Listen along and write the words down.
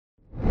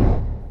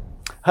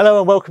Hello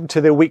and welcome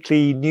to the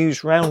weekly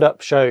news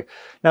roundup show.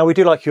 Now, we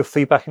do like your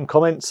feedback and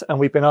comments, and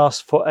we've been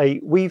asked for a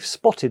We've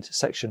Spotted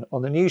section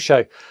on the news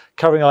show,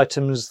 covering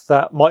items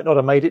that might not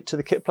have made it to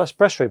the Kit Plus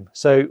press room.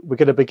 So we're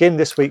going to begin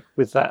this week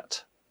with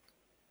that.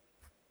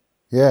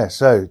 Yeah,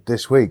 so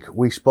this week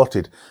we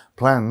spotted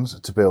plans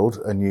to build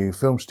a new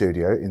film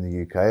studio in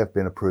the UK have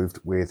been approved,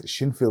 with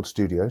Shinfield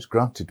Studios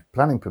granted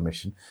planning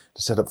permission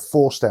to set up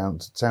 4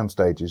 sound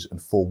stages and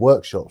 4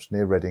 workshops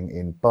near Reading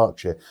in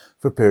Berkshire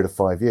for a period of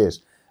 5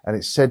 years. And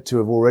it's said to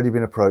have already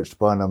been approached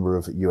by a number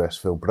of US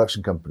film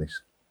production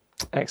companies.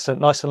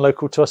 Excellent, nice and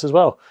local to us as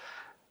well.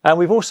 And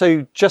we've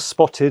also just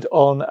spotted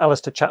on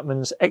Alistair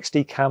Chapman's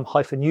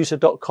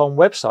xdcam-user.com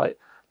website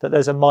that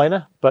there's a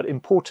minor but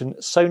important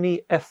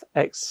Sony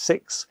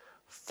FX6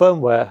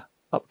 firmware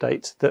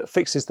update that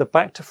fixes the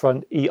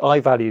back-to-front EI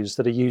values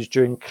that are used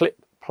during clip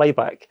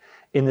playback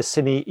in the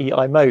Cine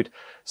EI mode.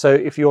 So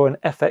if you're an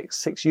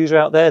FX6 user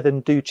out there, then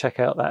do check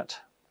out that.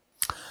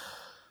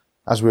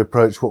 As we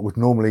approach what would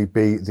normally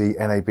be the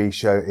NAB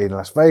show in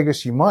Las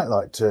Vegas, you might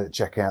like to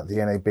check out the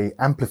NAB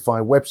Amplify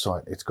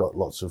website. It's got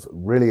lots of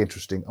really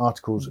interesting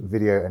articles,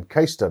 video and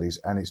case studies,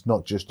 and it's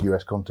not just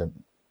US content.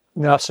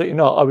 No, absolutely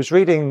not. I was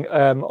reading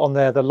on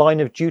there the Line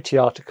of Duty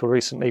article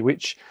recently,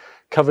 which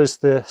covers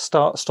the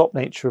start-stop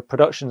nature of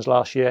productions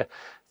last year,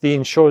 the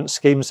insurance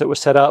schemes that were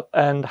set up,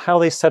 and how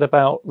they set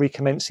about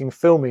recommencing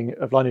filming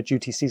of Line of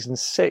Duty Season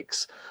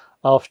 6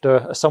 after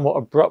a somewhat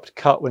abrupt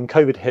cut when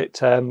COVID hit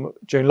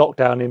during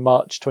lockdown in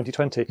March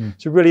 2020.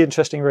 It's a really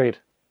interesting read.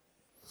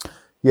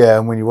 Yeah,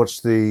 and when you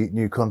watch the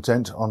new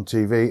content on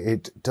TV,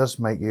 it does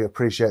make you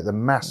appreciate the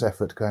mass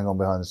effort going on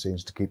behind the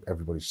scenes to keep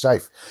everybody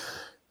safe.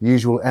 The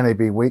usual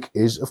NAB week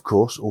is, of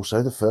course,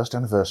 also the first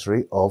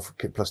anniversary of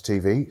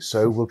KitPlusTV,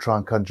 so we'll try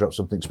and conjure up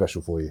something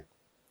special for you.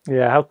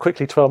 Yeah, how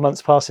quickly 12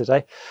 months passes,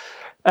 eh?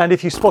 And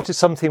if you spotted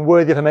something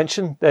worthy of a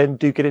mention, then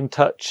do get in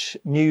touch,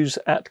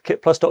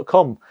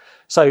 news@kitplus.com.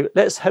 So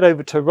let's head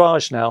over to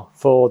Raj now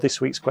for this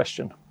week's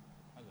question.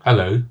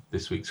 Hello,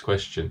 this week's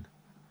question.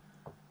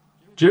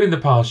 During the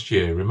past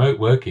year, remote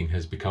working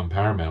has become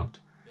paramount.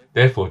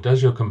 Therefore,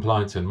 does your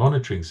compliance and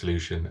monitoring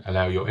solution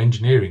allow your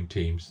engineering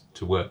teams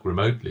to work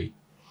remotely?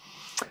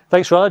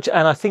 Thanks, Raj.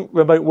 And I think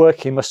remote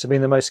working must have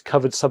been the most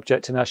covered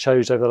subject in our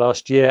shows over the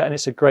last year, and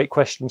it's a great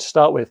question to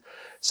start with.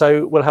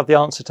 So we'll have the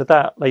answer to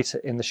that later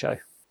in the show.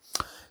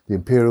 The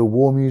Imperial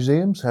War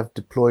Museums have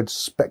deployed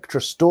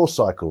Spectra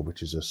StoreCycle,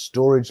 which is a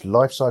storage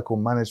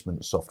lifecycle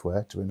management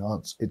software to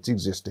enhance its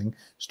existing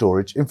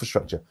storage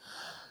infrastructure.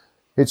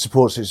 It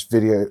supports its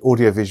video,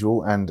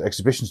 audiovisual and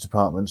exhibitions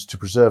departments to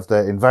preserve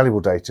their invaluable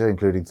data,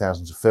 including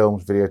thousands of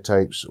films,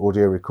 videotapes,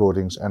 audio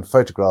recordings and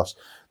photographs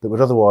that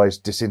would otherwise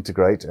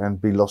disintegrate and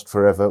be lost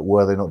forever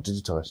were they not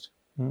digitised.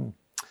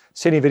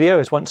 Cine Video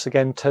has once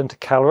again turned to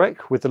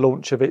Calrec with the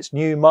launch of its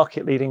new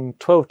market-leading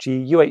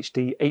 12G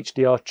UHD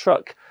HDR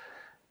truck.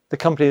 The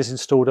company has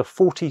installed a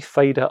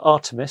 40-fader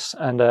Artemis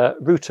and a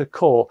router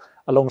core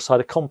alongside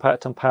a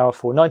compact and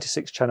powerful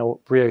 96-channel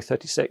Brio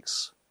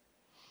 36.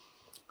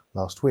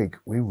 Last week,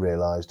 we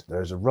realised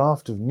there is a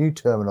raft of new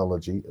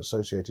terminology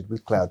associated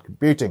with cloud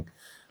computing,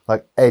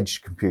 like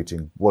edge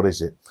computing. What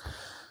is it?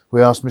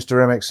 We asked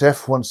Mr.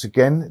 MXF once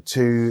again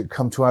to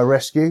come to our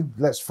rescue.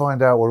 Let's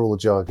find out what all the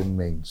jargon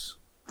means.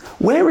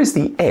 Where is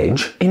the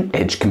edge in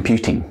edge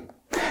computing?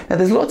 Now,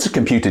 there's lots of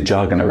computer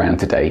jargon around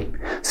today,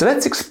 so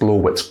let's explore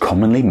what's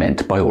commonly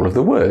meant by all of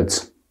the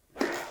words.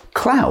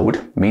 Cloud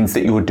means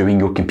that you're doing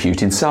your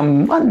compute in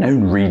some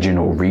unknown region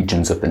or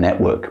regions of the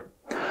network.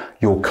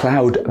 Your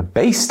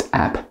cloud-based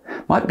app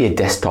might be a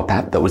desktop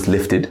app that was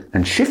lifted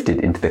and shifted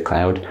into the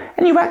cloud,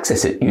 and you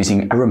access it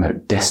using a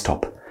remote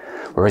desktop.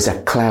 Whereas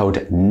a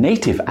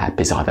cloud-native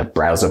app is either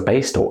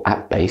browser-based or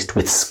app-based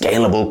with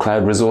scalable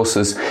cloud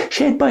resources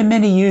shared by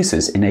many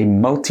users in a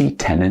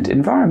multi-tenant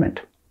environment.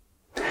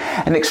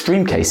 An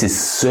extreme case is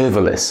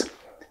serverless.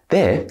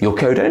 There, your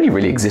code only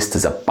really exists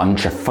as a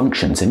bunch of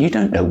functions and you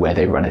don't know where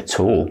they run at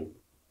all.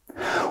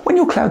 When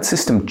your cloud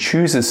system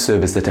chooses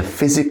servers that are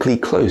physically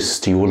close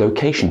to your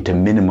location to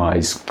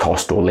minimize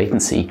cost or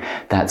latency,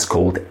 that's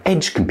called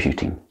edge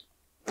computing.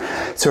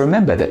 So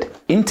remember that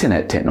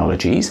internet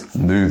technologies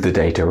move the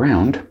data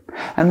around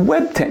and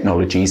web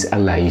technologies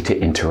allow you to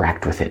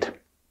interact with it.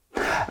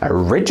 A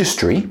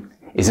registry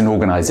is an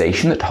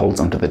organization that holds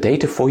onto the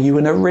data for you,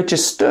 and a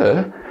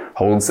register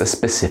holds a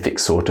specific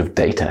sort of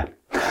data.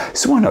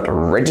 So why not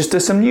register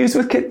some news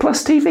with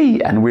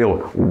KitPlusTV and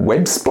we'll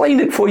web-splain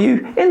it for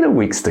you in the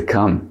weeks to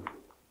come.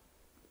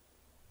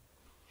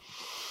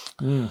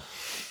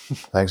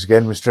 Thanks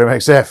again, Mr.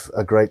 MXF.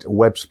 A great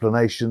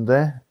web-splanation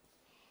there.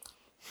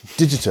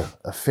 Digita,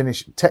 a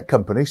Finnish tech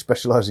company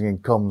specialising in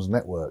comms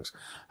networks,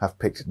 have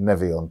picked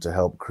Nevion to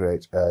help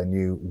create a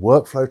new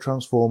workflow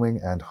transforming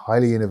and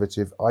highly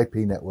innovative IP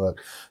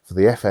network for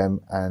the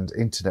FM and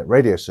internet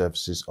radio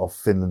services of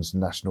Finland's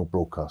national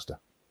broadcaster.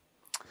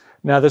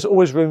 Now, there's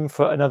always room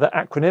for another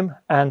acronym,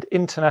 and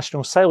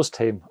International Sales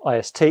Team,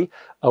 IST,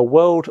 a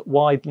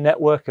worldwide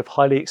network of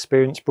highly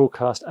experienced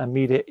broadcast and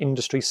media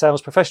industry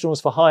sales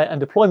professionals for hire and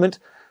deployment,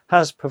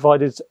 has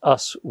provided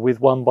us with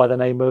one by the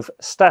name of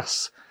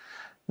STAS.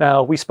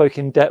 Now, we spoke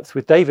in depth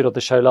with David on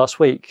the show last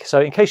week,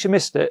 so in case you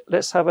missed it,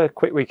 let's have a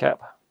quick recap.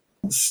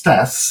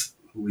 STAS,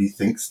 we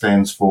think,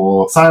 stands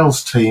for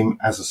Sales Team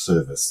as a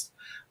Service.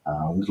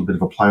 A little bit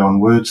of a play on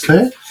words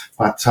there,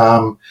 but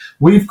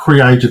we've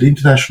created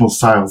International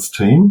Sales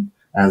Team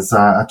as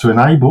to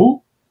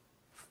enable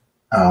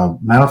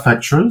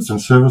manufacturers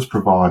and service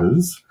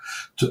providers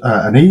to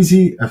an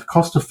easy,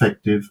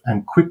 cost-effective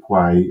and quick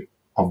way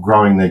of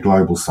growing their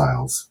global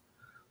sales.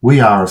 We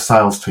are a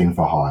sales team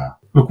for hire.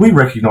 Look, we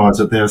recognise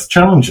that there's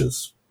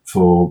challenges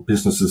for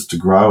businesses to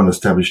grow and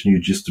establish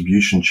new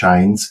distribution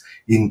chains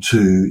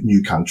into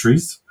new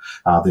countries.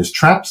 There's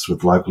traps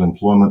with local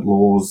employment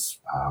laws,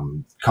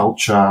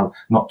 culture,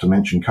 not to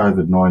mention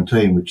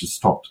COVID-19, which has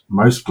stopped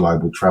most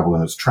global travel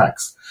in its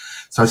tracks.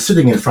 So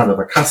sitting in front of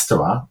a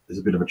customer is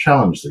a bit of a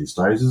challenge these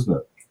days, isn't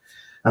it?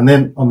 And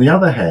then on the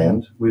other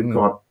hand, we've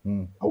got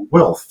a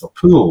wealth, a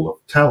pool of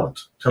talent,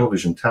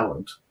 television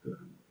talent,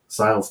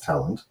 sales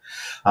talent,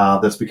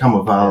 that's become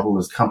available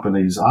as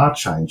companies are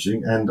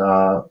changing and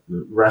are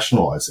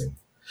rationalising.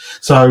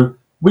 So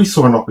we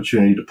saw an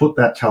opportunity to put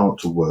that talent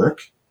to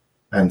work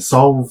and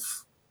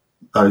solve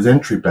those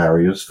entry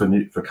barriers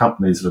for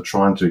companies that are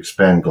trying to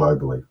expand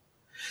globally.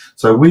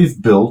 So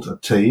we've built a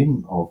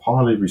team of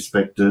highly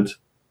respected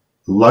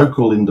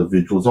local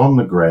individuals on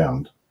the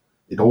ground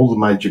in all the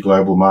major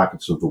global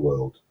markets of the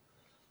world.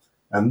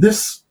 And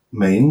this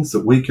means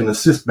that we can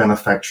assist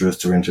manufacturers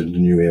to enter into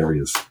new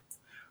areas.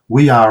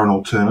 We are an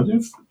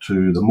alternative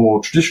to the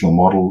more traditional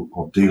model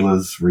of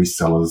dealers,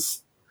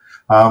 resellers.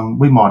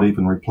 We might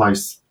even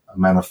replace a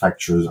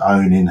manufacturer's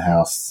own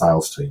in-house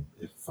sales team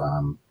if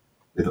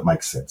it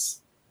makes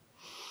sense.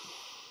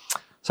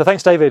 So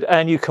thanks, David.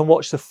 And you can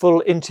watch the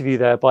full interview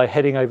there by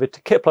heading over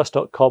to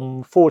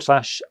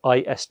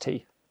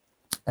kitplus.com/ist.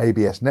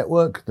 ABS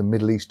Network, the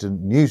Middle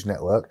Eastern News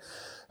Network,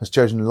 has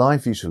chosen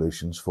live view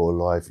solutions for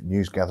live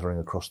news gathering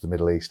across the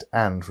Middle East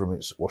and from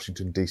its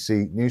Washington,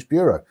 D.C. News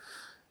Bureau.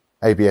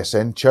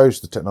 ABSN chose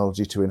the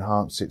technology to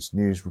enhance its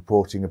news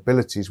reporting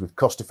abilities with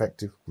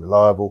cost-effective,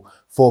 reliable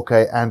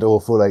 4K and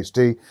or Full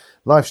HD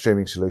live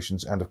streaming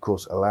solutions and, of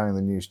course, allowing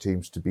the news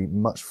teams to be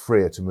much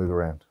freer to move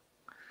around.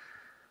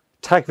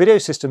 Tag Video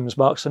Systems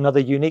marks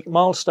another unique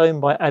milestone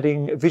by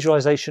adding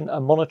visualization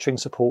and monitoring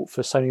support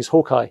for Sony's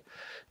Hawkeye,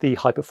 the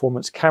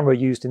high-performance camera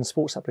used in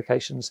sports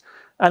applications,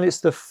 and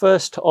it's the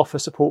first to offer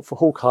support for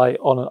Hawkeye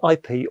on an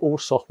IP or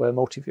software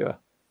multiviewer.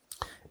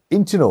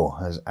 Intinor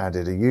has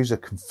added a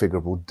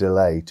user-configurable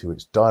delay to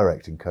its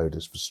direct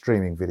encoders for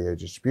streaming video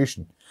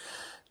distribution.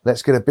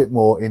 Let's get a bit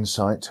more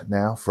insight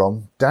now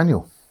from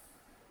Daniel.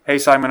 Hey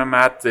Simon and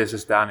Matt, this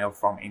is Daniel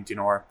from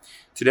Intinor.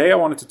 Today I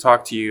wanted to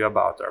talk to you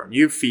about our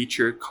new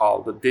feature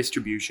called the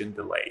distribution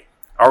delay.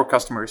 Our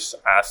customers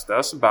asked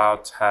us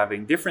about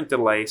having different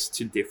delays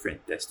to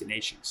different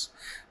destinations.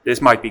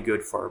 This might be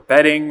good for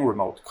betting,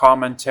 remote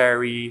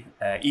commentary,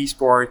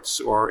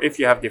 esports, or if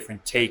you have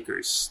different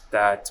takers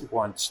that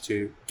want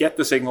to get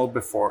the signal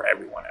before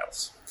everyone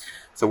else.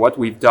 So what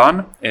we've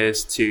done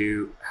is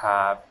to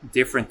have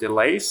different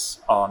delays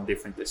on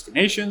different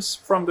destinations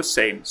from the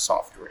same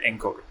software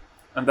encoder.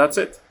 And that's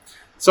it.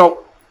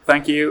 So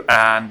thank you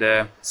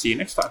and see you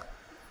next time.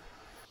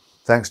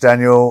 Thanks,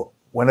 Daniel.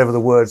 Whenever the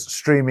words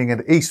streaming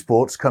and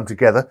esports come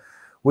together,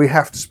 we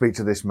have to speak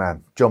to this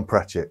man, John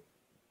Pratchett.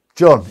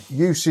 John,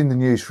 you've seen the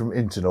news from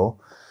Intinor.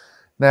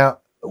 Now,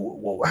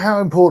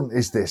 how important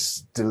is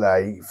this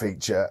delay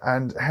feature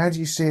and how do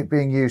you see it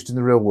being used in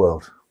the real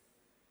world?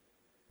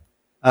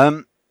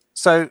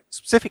 So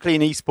specifically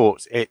in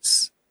esports,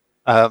 it's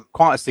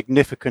quite a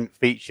significant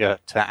feature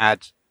to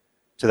add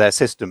to their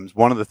systems.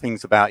 One of the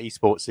things about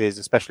esports is,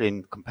 especially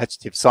in the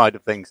competitive side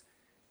of things,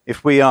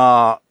 if we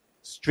are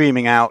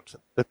streaming out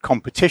the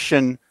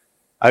competition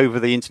over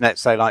the internet,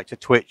 say like to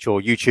Twitch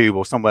or YouTube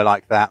or somewhere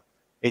like that,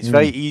 it's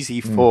very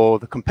easy for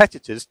the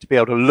competitors to be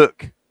able to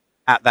look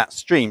at that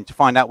stream to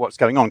find out what's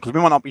going on, because we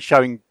might not be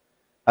showing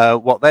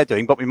what they're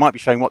doing, but we might be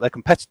showing what their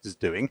competitors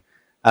doing.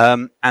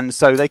 And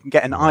so they can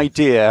get an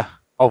idea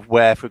of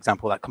where, for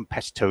example, that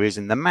competitor is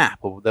in the map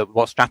or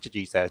what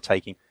strategies they're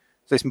taking.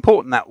 So it's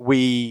important that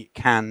we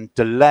can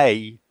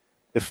delay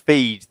the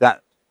feed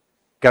that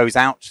goes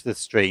out to the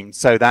stream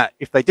so that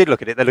if they did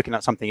look at it, they're looking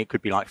at something it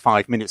could be like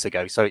 5 minutes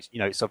ago. So it's,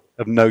 it's of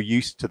no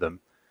use to them.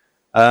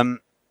 And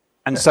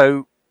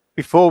so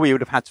before we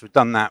would have had to have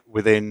done that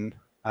within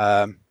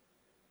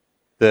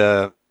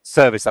the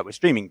service that we're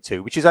streaming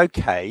to, which is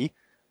okay.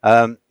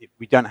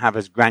 We don't have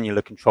as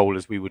granular control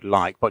as we would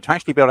like, but to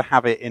actually be able to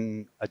have it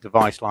in a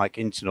device like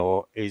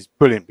Intinor is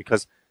brilliant,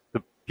 because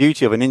the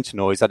beauty of an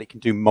Intinor is that it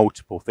can do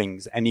multiple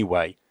things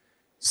anyway.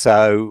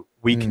 So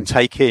we can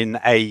take in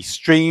a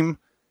stream,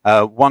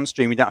 one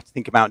stream, we don't have to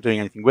think about doing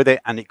anything with it.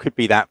 And it could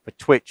be that for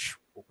Twitch,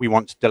 we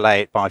want to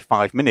delay it by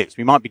 5 minutes.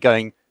 We might be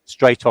going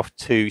straight off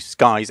to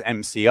Sky's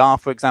MCR,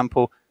 for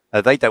example.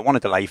 They don't want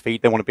a delay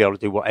feed. They want to be able to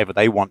do whatever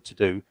they want to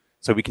do.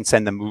 So we can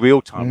send them real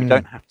time. We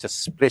don't have to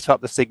split up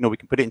the signal. We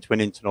can put it into an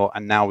Intinor,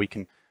 and now we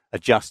can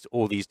adjust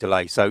all these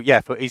delays. So yeah,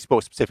 for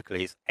esports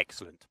specifically, it's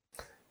excellent.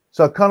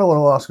 So I kind of want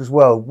to ask as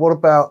well, what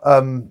about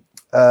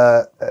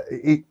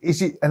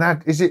is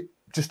it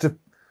just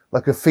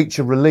like a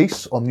feature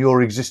release on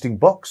your existing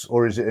box,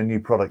 or is it a new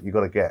product you've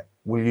got to get?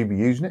 Will you be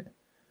using it?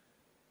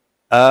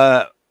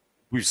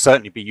 We'll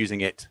certainly be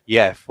using it,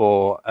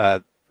 for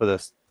the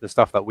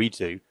stuff that we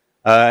do.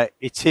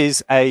 It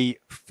is a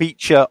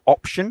feature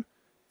option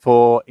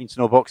for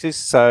Intinor boxes.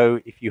 So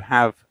if you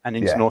have an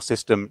Intinor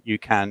system, you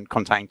can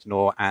contact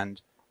Intinor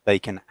and they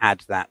can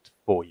add that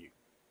for you.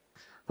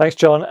 Thanks,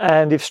 John.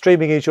 And if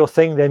streaming is your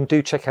thing, then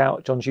do check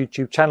out John's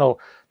YouTube channel.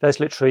 There's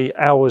literally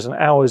hours and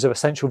hours of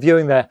essential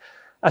viewing there.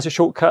 As a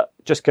shortcut,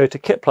 just go to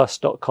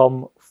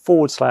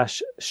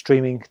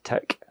kitplus.com/streaming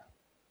tech.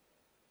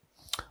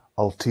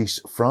 Altice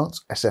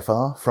France,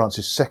 SFR,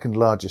 France's second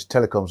largest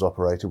telecoms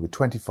operator with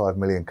 25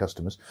 million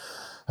customers,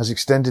 has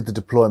extended the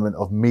deployment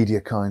of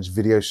MediaKind's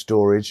video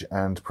storage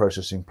and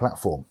processing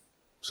platform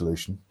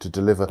solution to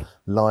deliver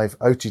live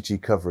OTT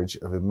coverage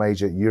of a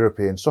major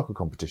European soccer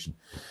competition.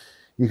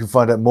 You can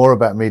find out more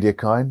about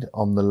MediaKind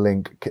on the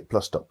link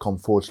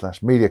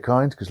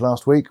kitplus.com/MediaKind, because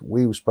last week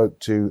we spoke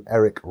to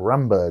Eric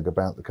Ramberg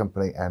about the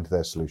company and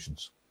their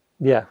solutions.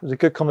 Yeah, it was a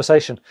good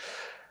conversation.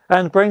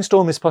 And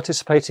Brainstorm is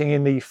participating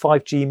in the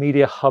 5G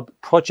Media Hub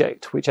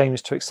project, which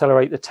aims to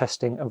accelerate the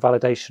testing and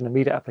validation of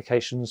media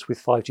applications with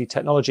 5G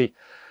technology.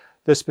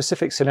 The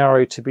specific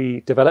scenario to be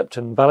developed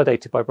and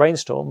validated by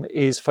Brainstorm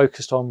is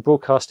focused on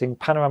broadcasting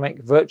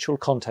panoramic virtual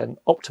content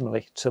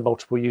optimally to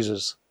multiple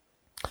users.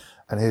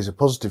 And here's a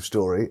positive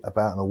story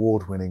about an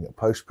award-winning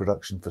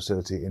post-production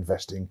facility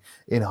investing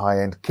in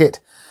high-end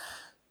kit.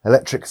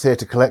 Electric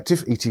Theatre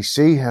Collective,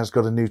 ETC, has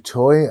got a new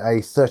toy,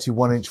 a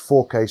 31-inch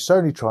 4K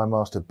Sony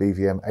TriMaster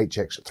BVM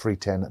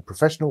HX310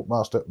 professional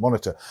master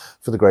monitor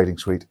for the grading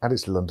suite at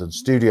its London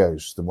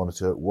studios. The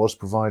monitor was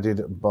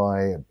provided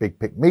by Big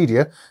Pic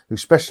Media, who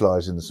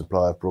specialise in the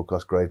supply of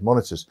broadcast-grade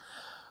monitors.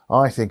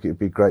 I think it would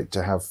be great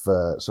to have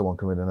someone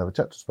come in and have a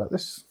chat to us about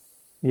this.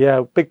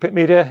 Yeah, Big Pic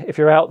Media, if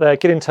you're out there,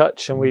 get in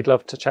touch and we'd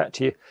love to chat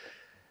to you.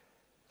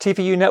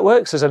 TVU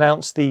Networks has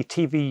announced the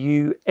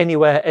TVU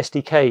Anywhere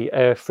SDK,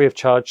 a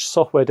free-of-charge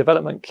software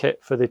development kit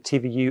for the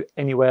TVU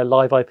Anywhere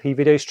live IP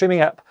video streaming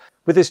app.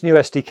 With this new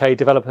SDK,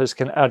 developers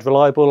can add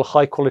reliable,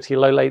 high-quality,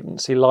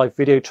 low-latency live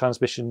video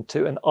transmission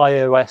to an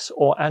iOS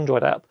or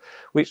Android app,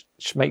 which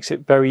makes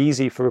it very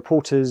easy for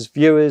reporters,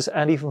 viewers,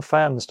 and even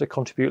fans to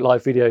contribute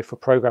live video for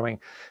programming.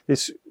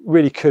 This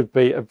really could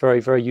be a very,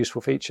 very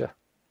useful feature.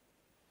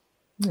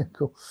 Yeah,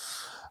 cool.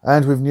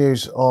 And with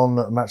news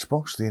on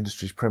Matchbox, the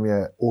industry's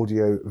premier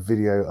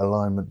audio-video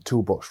alignment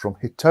toolbox from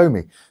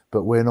Hitomi.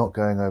 But we're not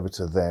going over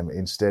to them.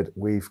 Instead,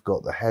 we've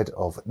got the head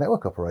of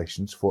network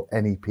operations for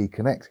NEP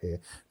Connect here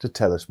to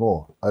tell us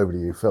more. Over to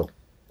you, Phil.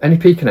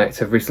 NEP Connect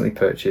have recently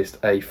purchased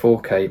a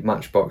 4K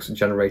Matchbox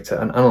generator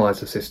and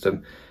analyzer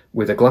system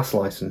with a glass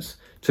license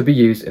to be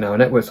used in our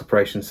Networks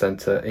Operations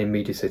Centre in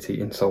Media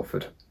City in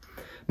Salford.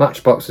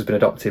 Matchbox has been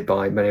adopted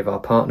by many of our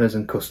partners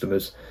and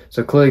customers,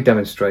 so clearly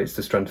demonstrates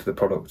the strength of the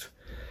product.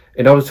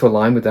 In order to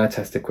align with their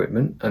test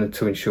equipment and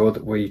to ensure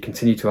that we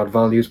continue to add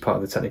value as part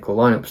of the technical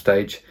lineup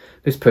stage,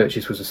 this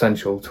purchase was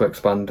essential to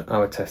expand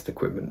our test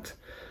equipment.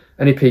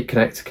 NEP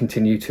Connect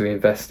continue to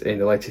invest in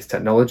the latest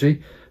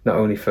technology, not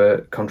only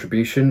for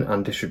contribution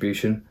and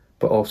distribution,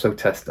 but also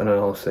test and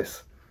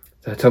analysis.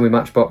 The Hitomi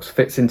Matchbox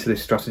fits into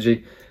this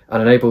strategy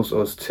and enables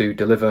us to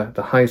deliver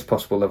the highest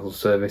possible level of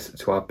service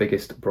to our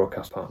biggest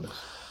broadcast partners.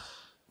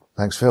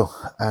 Thanks, Phil.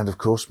 And of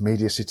course,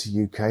 Media City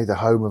UK, the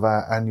home of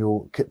our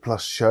annual Kit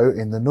Plus show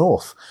in the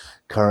north,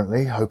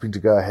 currently hoping to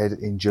go ahead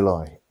in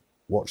July.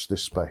 Watch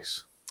this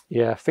space.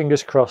 Yeah,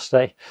 fingers crossed,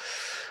 eh?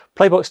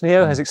 Playbox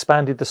Neo has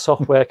expanded the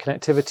software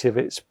connectivity of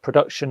its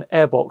production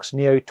Airbox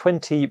Neo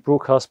 20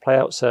 broadcast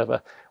playout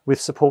server, with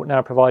support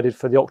now provided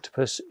for the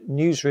Octopus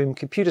Newsroom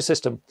computer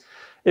system.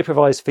 It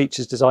provides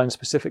features designed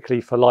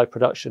specifically for live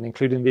production,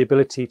 including the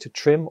ability to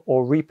trim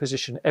or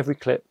reposition every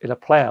clip in a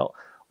playout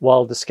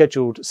while the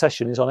scheduled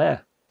session is on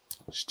air.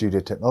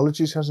 Studio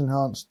Technologies has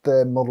enhanced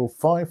their Model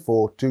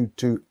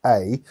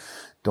 5422A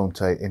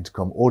Dante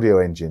Intercom audio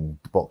engine,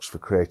 the box for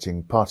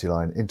creating party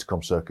line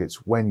intercom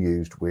circuits when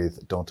used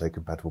with Dante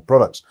compatible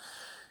products.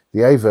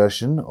 The A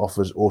version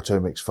offers auto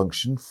mix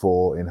function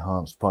for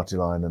enhanced party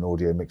line and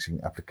audio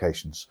mixing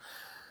applications.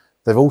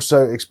 They've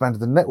also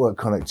expanded the network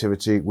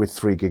connectivity with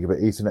 3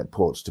 gigabit Ethernet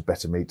ports to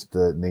better meet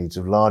the needs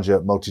of larger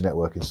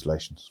multi-network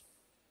installations.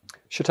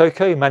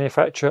 Shotoko,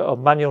 manufacturer of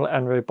manual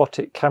and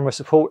robotic camera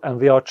support and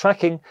VR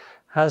tracking,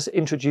 has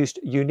introduced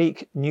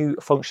unique new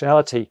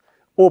functionality,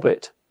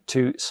 Orbit,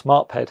 to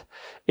SmartPed,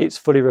 its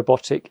fully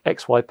robotic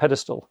XY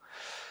pedestal.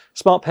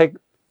 SmartPed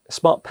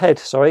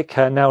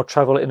can now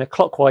travel in a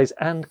clockwise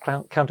and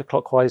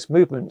counterclockwise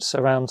movements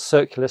around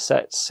circular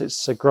sets.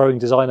 It's a growing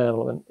design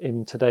element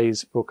in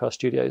today's broadcast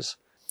studios.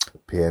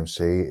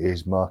 PMC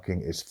is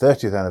marking its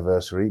 30th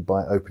anniversary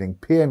by opening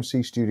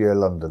PMC Studio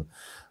London,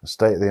 a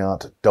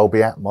state-of-the-art Dolby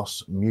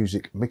Atmos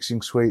music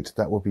mixing suite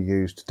that will be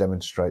used to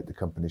demonstrate the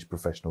company's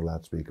professional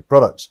loudspeaker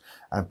products,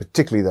 and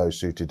particularly those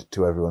suited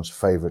to everyone's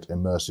favourite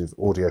immersive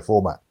audio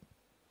format.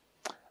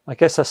 I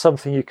guess that's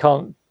something you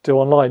can't do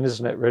online,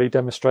 isn't it, really?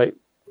 Demonstrate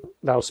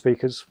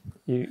loudspeakers,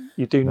 you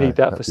do need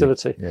that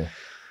facility. Yeah,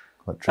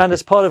 quite tricky. And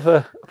as part of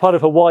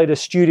a wider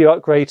studio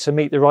upgrade to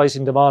meet the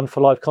rising demand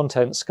for live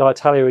content, Sky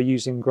Italia are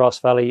using Grass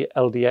Valley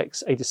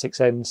LDX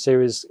 86N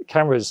series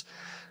cameras,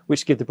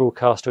 which give the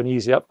broadcaster an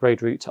easy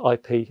upgrade route to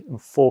IP and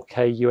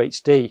 4K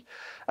UHD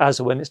as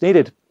and when it's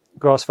needed.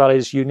 Grass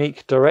Valley's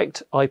unique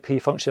direct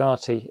IP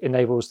functionality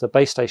enables the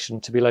base station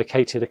to be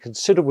located a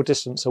considerable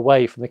distance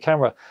away from the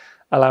camera,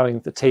 allowing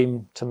the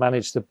team to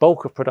manage the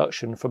bulk of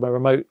production from a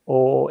remote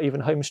or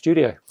even home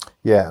studio.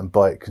 Yeah, and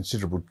by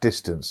considerable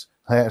distance,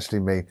 they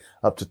actually mean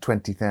up to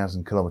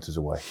 20,000 kilometres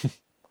away.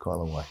 Quite a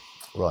long way.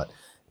 Right.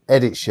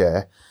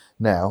 EditShare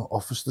now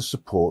offers the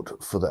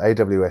support for the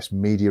AWS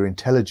Media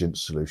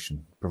Intelligence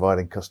solution,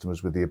 providing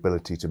customers with the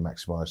ability to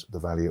maximise the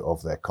value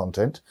of their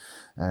content.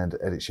 And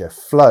EditShare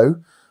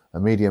Flow, a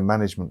media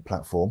management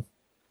platform,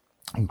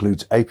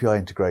 includes API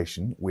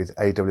integration with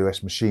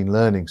AWS machine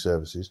learning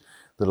services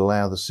that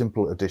allow the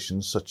simple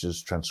additions such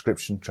as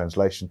transcription,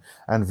 translation,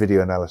 and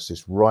video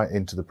analysis right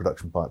into the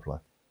production pipeline.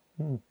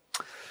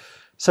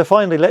 So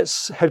finally,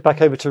 let's head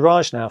back over to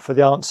Raj now for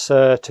the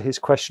answer to his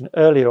question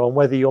earlier on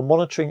whether your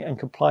monitoring and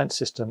compliance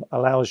system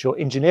allows your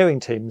engineering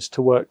teams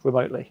to work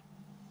remotely.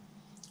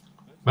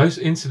 Most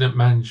incident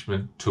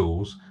management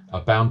tools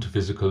are bound to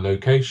physical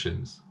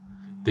locations.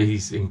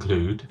 These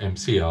include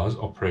MCRs,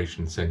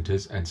 operation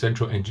centres, and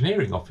central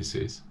engineering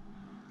offices.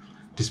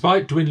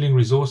 Despite dwindling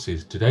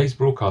resources, today's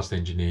broadcast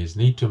engineers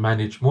need to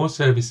manage more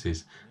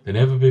services than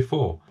ever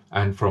before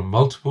and from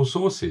multiple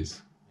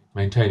sources.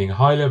 Maintaining a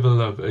high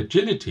level of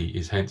agility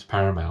is hence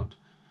paramount.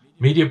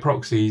 Media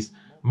Proxy's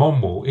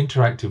MonWall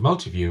interactive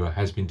multiviewer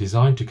has been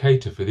designed to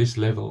cater for this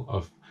level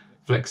of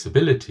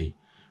flexibility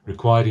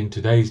required in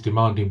today's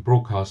demanding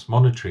broadcast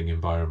monitoring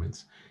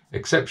environments.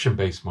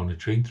 Exception-based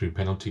monitoring through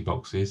penalty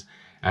boxes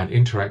and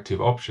interactive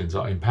options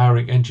are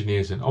empowering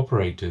engineers and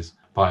operators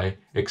by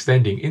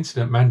extending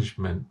incident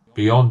management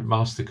beyond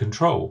master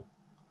control.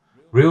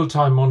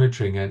 Real-time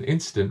monitoring and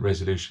incident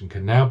resolution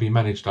can now be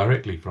managed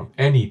directly from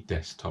any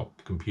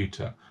desktop,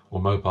 computer,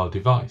 or mobile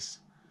device.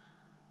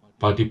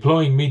 By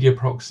deploying Media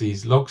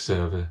Proxy's log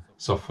server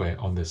software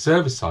on the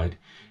server side,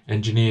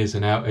 engineers are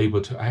now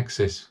able to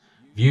access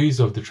views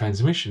of the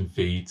transmission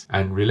feeds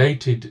and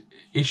related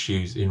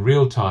issues in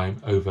real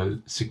time over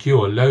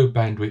secure low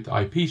bandwidth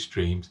IP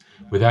streams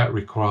without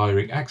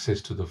requiring access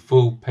to the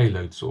full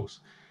payload source.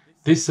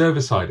 This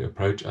server-side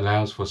approach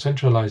allows for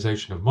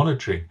centralization of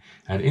monitoring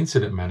and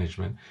incident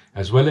management,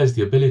 as well as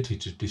the ability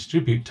to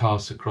distribute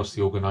tasks across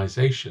the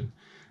organization.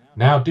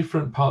 Now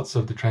different parts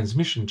of the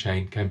transmission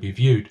chain can be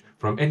viewed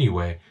from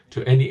anywhere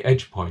to any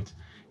edge point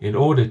in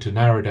order to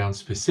narrow down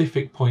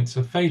specific points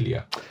of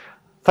failure.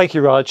 Thank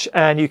you, Raj.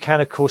 And you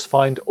can, of course,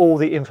 find all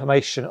the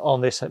information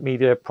on this at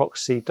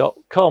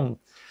MediaProxy.com.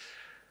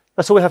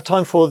 That's all we have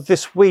time for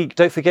this week.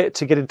 Don't forget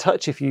to get in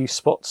touch if you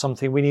spot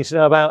something we need to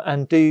know about,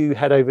 and do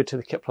head over to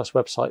the Kit Plus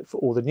website for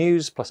all the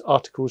news, plus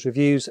articles,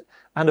 reviews,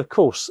 and of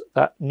course,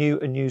 that new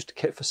and used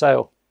kit for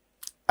sale.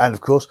 And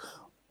of course,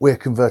 we're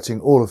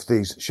converting all of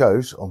these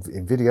shows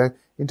in video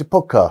into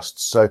podcasts.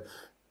 So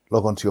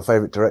log on to your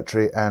favourite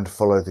directory and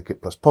follow the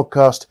Kit Plus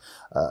podcast.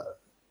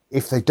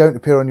 If they don't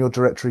appear on your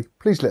directory,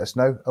 please let us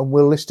know and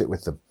we'll list it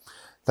with them.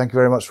 Thank you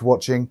very much for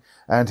watching.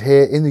 And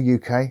here in the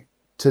UK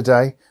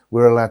today,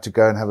 we're allowed to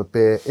go and have a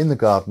beer in the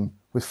garden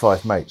with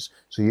 5 mates.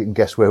 So you can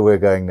guess where we're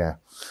going now.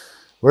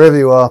 Wherever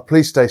you are,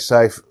 please stay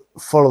safe,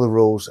 follow the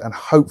rules, and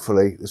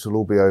hopefully this will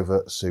all be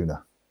over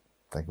sooner.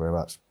 Thank you very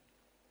much.